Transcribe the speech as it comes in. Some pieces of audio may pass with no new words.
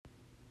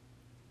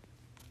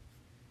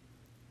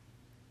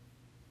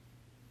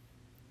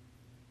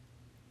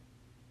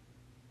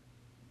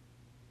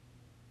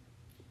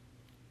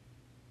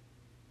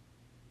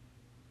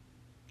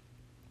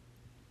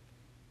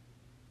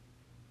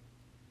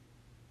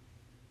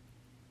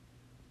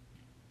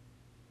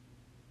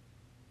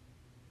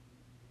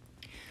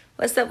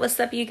What's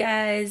up, you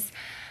guys?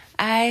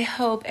 I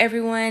hope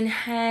everyone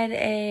had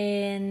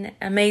an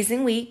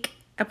amazing week,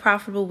 a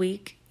profitable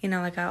week,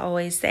 like I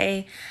always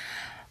say.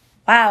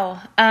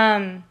 Wow.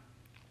 I'm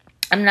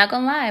not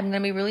gonna lie, I'm gonna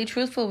be really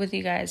truthful with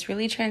you guys,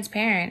 really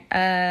transparent.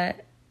 I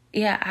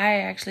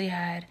actually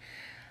had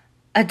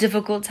a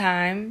difficult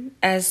time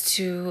as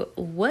to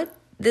what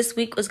this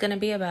week was gonna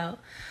be about.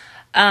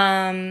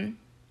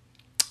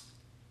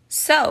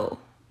 So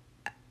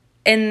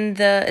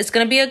it's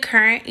gonna be a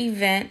current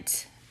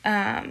event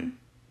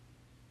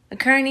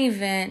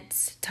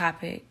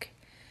topic.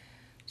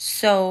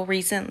 So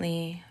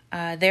recently,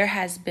 there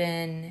has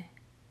been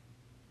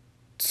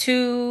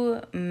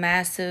 2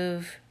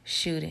 massive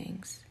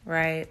shootings,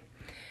 right?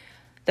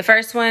 The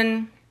first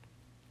one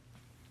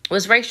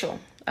was racial.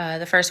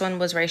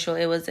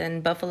 It was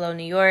in Buffalo,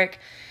 New York.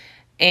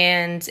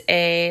 And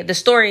the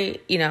story,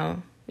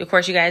 of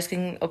course, you guys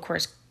can,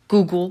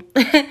 Google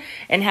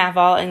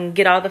and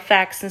get all the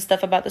facts and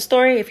stuff about the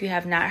story if you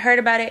have not heard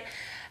about it.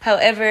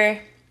 However,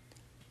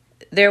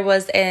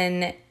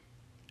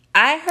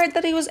 I heard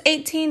that he was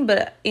 18,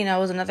 but, it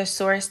was another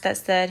source that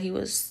said he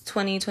was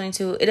 20,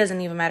 22. It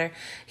doesn't even matter.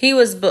 He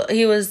was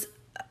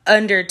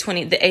under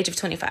the age of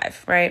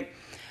 25, right?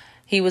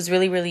 He was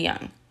really, really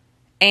young.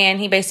 And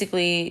he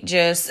basically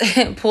just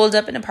pulled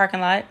up in the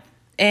parking lot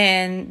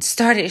and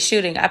started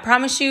shooting. I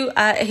promise you,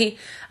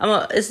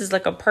 this is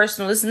like a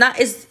personal, it's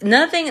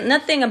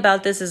nothing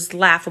about this is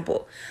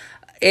laughable.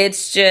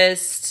 It's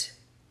just,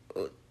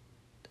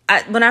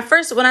 when I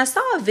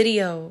saw a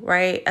video,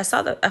 right? I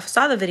saw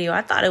the video.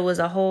 I thought it was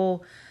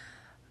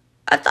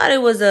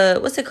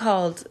what's it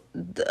called?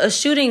 A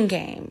shooting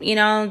game,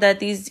 that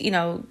these,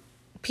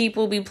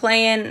 people be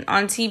playing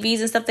on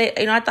TVs and stuff.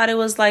 I thought it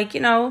was like,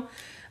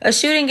 a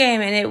shooting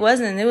game, and it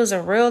wasn't. It was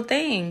a real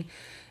thing.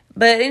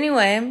 But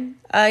anyway,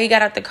 he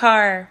got out the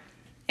car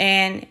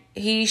and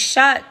he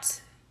shot.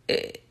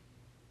 He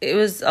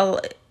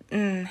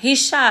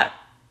shot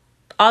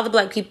all the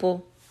black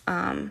people,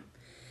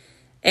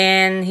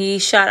 and he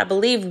shot, I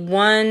believe,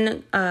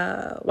 one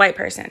white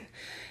person,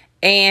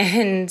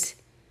 and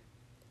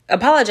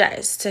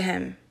apologized to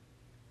him.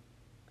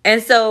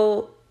 And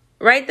so,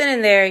 right then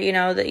and there,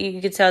 that you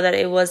could tell that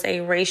it was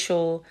a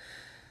racial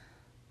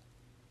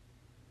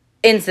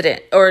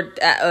incident or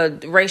a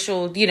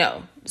racial,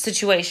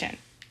 situation.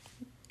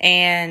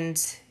 And,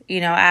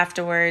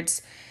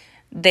 afterwards,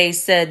 they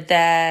said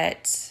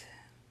that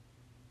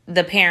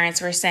the parents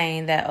were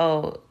saying that,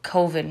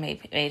 COVID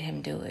made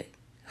him do it.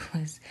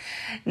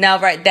 Now,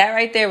 that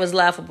right there was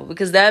laughable,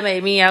 because that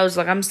made me, I was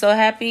like, I'm so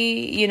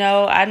happy,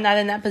 I'm not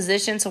in that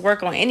position to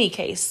work on any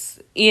case,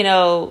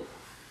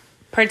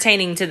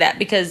 pertaining to that,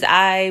 because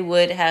I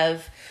would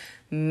have,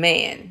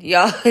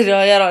 y'all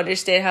don't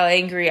understand how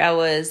angry I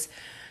was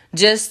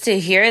just to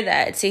hear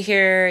that,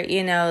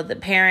 the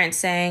parents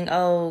saying,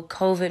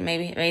 COVID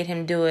made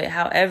him do it.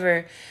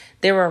 However,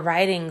 there were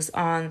writings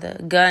on the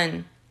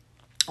gun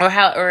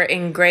or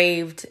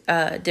engraved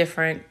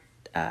different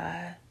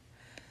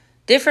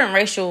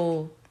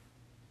racial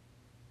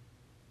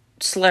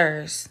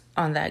slurs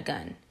on that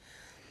gun.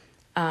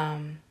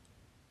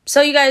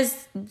 So you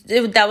guys,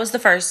 that was the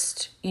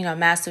first,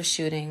 massive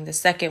shooting. The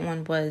second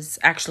one was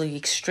actually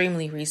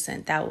extremely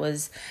recent. That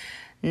was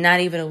not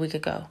even a week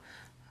ago.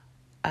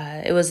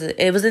 It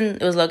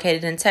was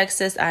located in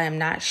Texas. I am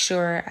not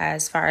sure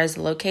as far as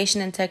the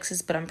location in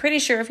Texas, but I'm pretty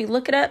sure if you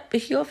look it up,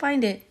 you'll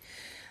find it.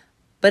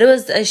 But it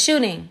was a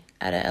shooting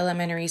at an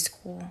elementary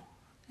school.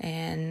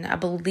 And I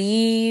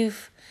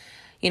believe,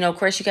 of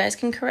course, you guys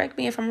can correct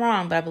me if I'm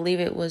wrong, but I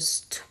believe it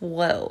was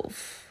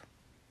 12.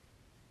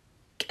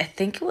 I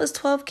think it was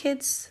 12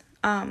 kids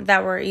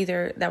that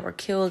were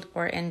killed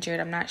or injured.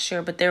 I'm not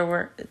sure, but there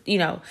were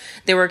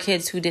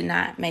kids who did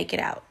not make it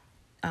out.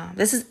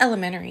 This is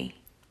elementary,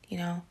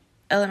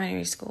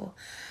 elementary school.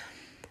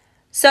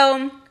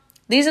 So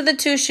these are the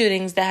 2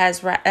 shootings that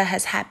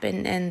has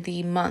happened in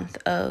the month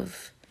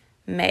of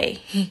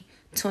May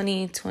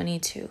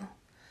 2022.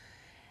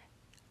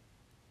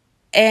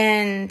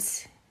 And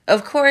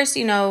of course,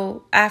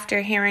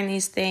 after hearing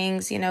these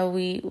things,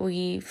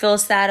 we feel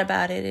sad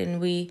about it,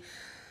 and we,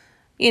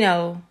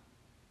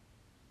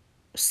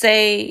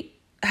 say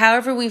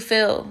however we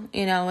feel,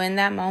 in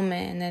that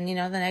moment. And then,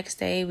 the next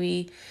day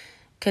we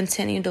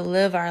continue to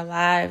live our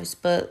lives.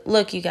 But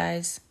look, you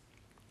guys,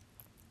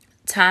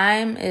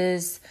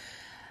 this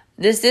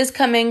is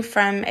coming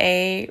from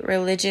a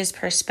religious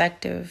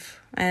perspective,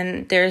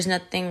 and there's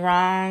nothing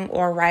wrong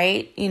or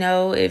right.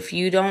 If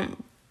you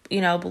don't,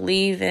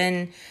 believe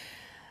in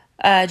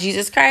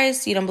Jesus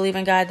Christ, you don't believe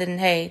in God, then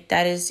hey,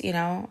 that is,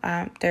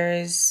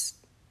 there is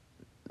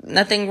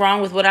nothing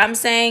wrong with what I'm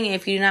saying.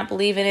 If you do not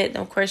believe in it,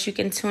 then of course you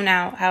can tune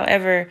out.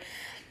 However,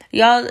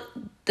 y'all,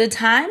 the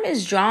time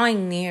is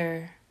drawing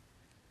near.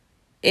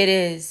 It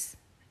is.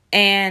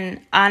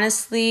 And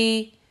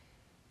honestly,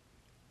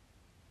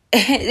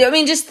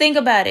 just think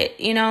about it.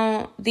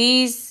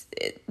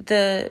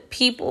 The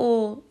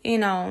people,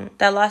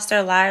 that lost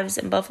their lives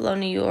in Buffalo,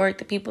 New York,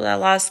 the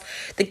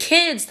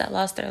kids that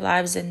lost their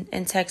lives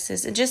in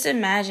Texas. And just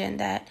imagine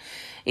that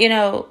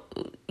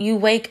you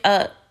wake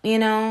up,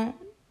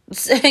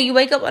 you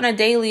wake up on a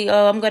daily,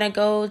 oh, I'm going to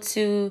go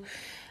to,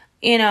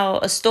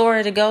 a store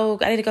I need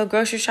to go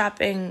grocery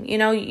shopping. You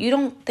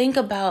don't think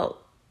about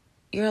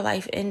your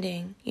life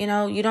ending. You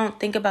don't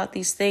think about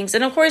these things.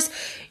 And of course,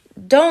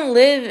 don't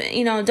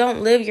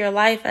live your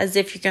life as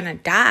if you're going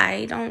to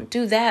die. Don't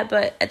do that.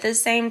 But at the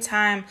same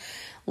time,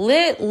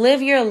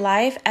 live your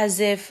life as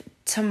if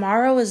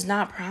tomorrow is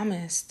not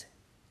promised.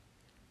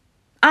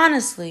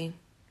 Honestly.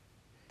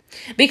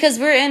 Because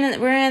we're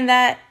in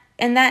that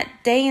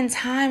day and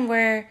time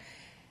where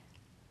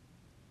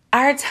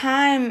our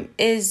time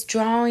is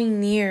drawing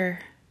near.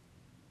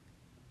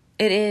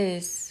 It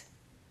is.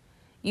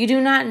 You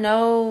do not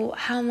know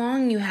how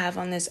long you have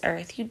on this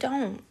earth. You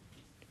don't.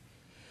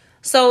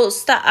 So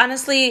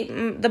honestly,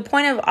 the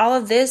point of all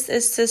of this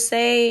is to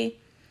say,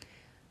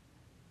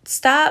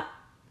 stop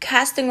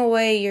casting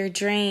away your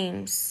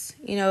dreams,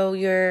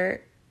 your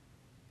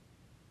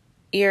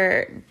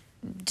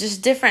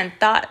just different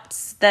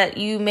thoughts that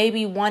you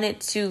maybe wanted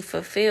to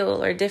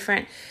fulfill, or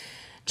different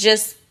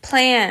just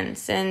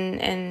plans,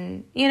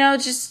 and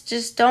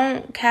just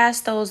don't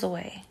cast those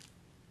away,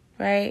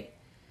 right?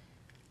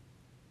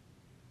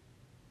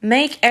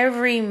 Make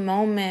every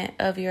moment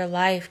of your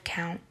life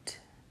count.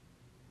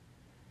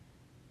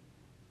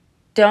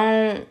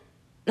 Don't,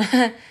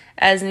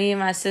 as me and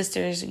my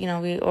sisters, we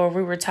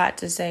were taught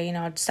to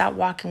say, stop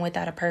walking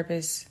without a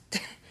purpose.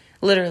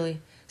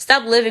 Literally,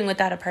 stop living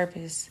without a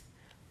purpose.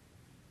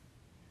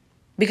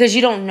 Because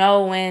you don't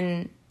know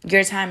when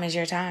your time is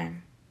your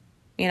time.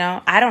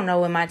 I don't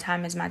know when my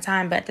time is my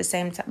time, but at the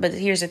same time, but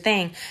here's the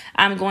thing.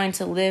 I'm going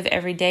to live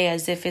every day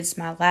as if it's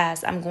my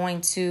last. I'm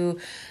going to,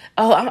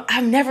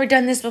 I've never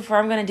done this before.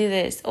 I'm going to do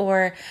this,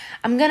 or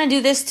I'm going to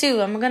do this too.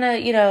 I'm going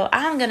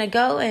to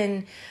go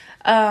and,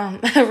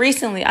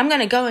 recently, I'm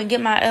going to go and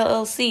get my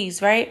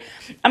LLCs, right?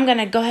 I'm going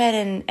to go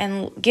ahead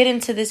and get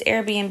into this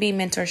Airbnb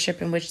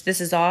mentorship, in which this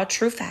is all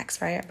true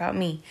facts, right? About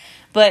me.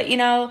 But,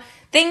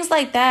 things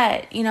like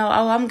that,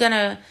 I'm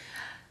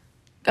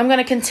going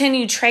to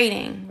continue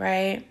trading,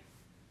 right?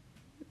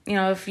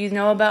 If you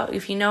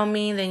know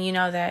me, then you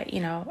know that,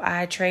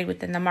 I trade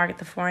within the market,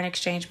 the foreign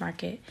exchange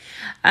market.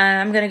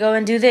 I'm going to go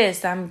and do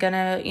this. I'm going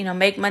to,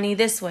 make money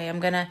this way. I'm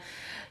going to,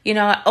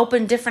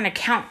 open different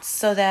accounts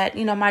so that,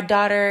 my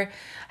daughter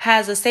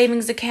has a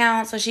savings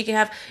account so she can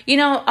have,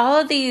 all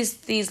of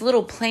these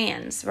little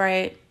plans,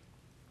 right?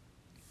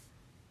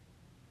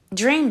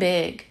 Dream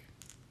big,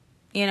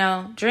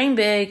 dream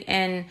big.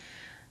 And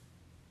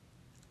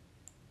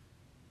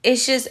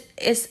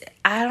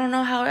I don't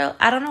know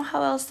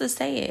how else to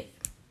say it.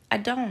 I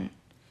don't.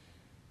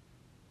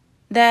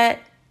 That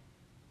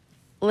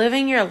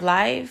living your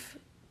life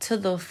to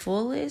the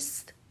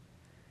fullest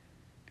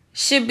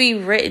should be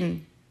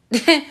written,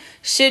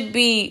 should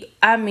be,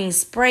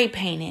 spray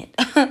painted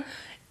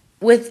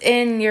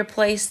within your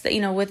place,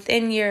 that,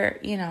 within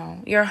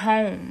your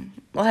home.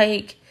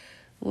 Like,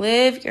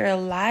 live your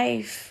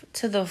life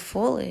to the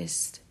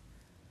fullest,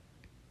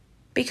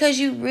 because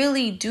you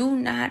really do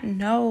not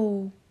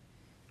know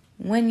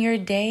when your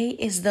day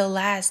is the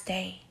last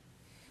day,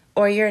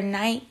 or your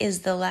night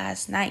is the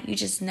last night. You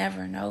just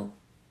never know.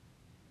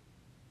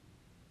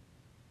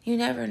 You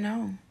never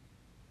know.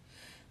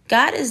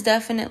 God is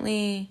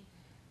definitely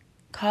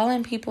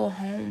calling people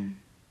home.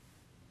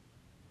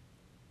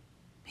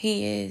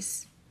 He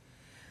is.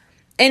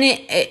 And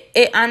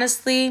it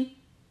honestly,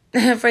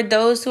 for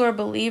those who are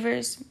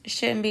believers, it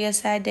shouldn't be a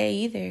sad day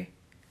either.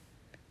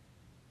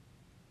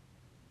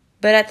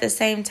 But at the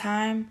same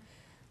time,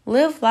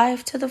 live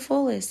life to the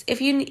fullest.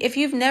 If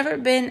you've never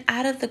been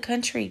out of the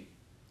country,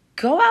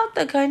 go out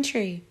the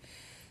country.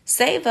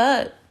 Save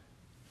up.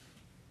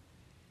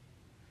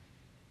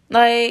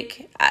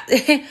 Like,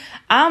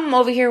 I'm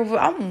over here.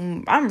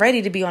 I'm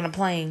ready to be on a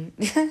plane.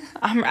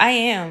 I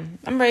am.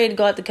 I'm ready to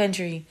go out the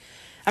country.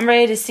 I'm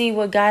ready to see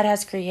what God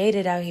has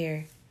created out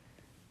here.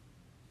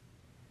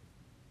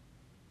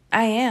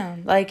 I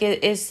am. Like,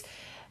 it's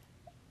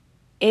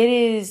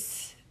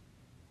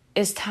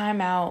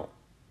time out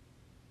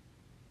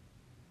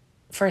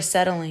for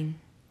settling.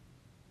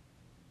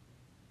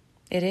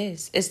 It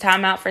is. It's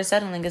time out for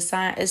settling.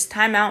 It's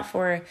time out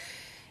for,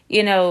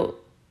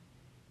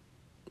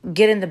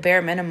 getting the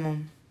bare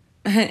minimum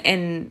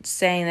and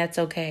saying that's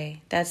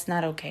okay. That's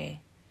not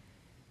okay.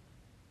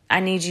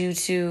 I need you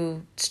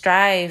to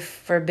strive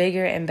for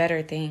bigger and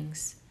better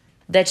things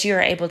that you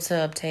are able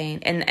to obtain.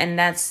 And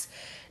that's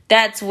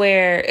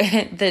where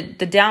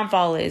the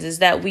downfall is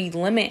that we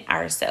limit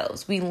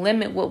ourselves. We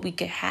limit what we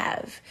could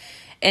have.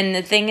 And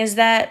the thing is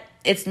that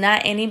it's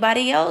not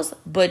anybody else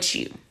but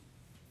you.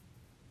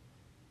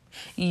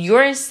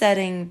 You're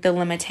setting the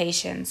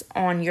limitations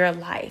on your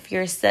life.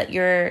 You're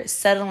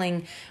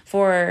settling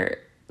for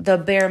the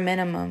bare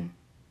minimum.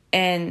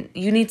 And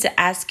you need to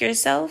ask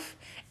yourself,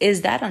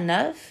 is that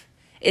enough?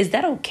 Is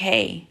that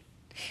okay?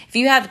 If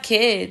you have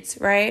kids,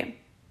 right?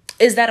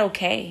 Is that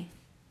okay?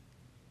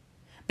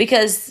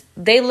 Because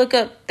they look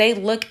up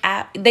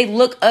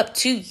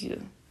to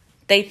you.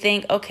 they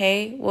think,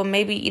 okay, well,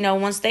 maybe,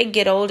 once they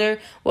get older,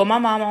 well, my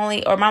mom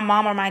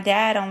or my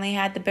dad only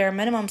had the bare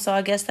minimum, so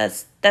I guess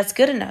that's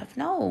good enough.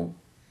 No,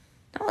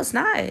 it's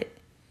not.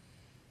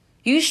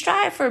 You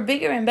strive for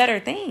bigger and better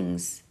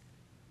things.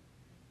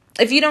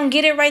 If you don't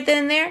get it right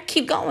then and there,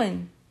 keep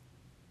going,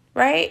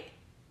 right?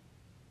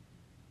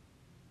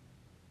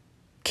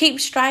 Keep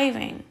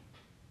striving.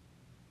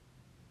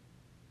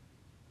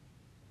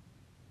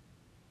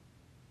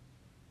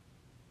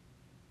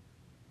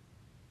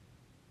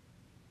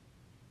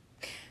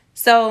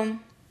 So,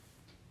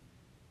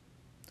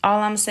 all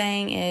I'm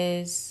saying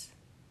is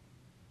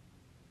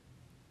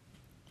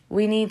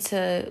we need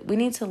to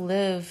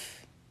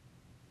live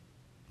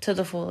to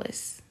the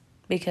fullest,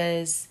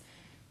 because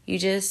you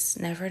just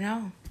never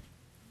know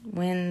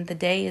when the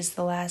day is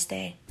the last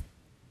day.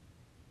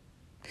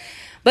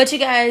 But you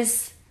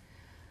guys,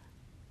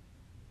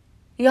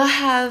 y'all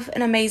have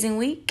an amazing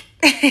week.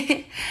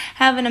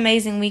 Have an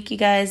amazing week, you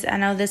guys. I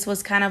know this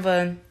was kind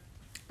of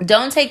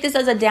don't take this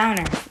as a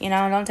downer,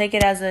 don't take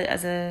it as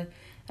a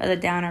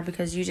downer,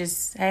 because you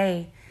just,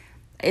 hey,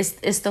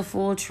 it's the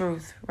full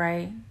truth,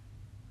 right?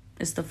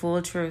 It's the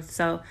full truth.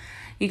 So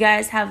you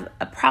guys have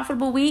a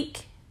profitable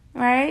week,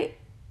 right?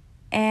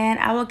 And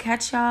I will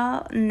catch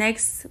y'all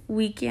next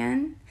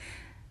weekend.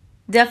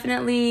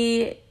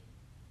 Definitely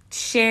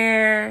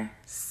share,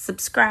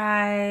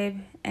 subscribe,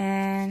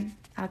 and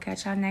I'll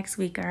catch y'all next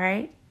week, all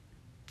right?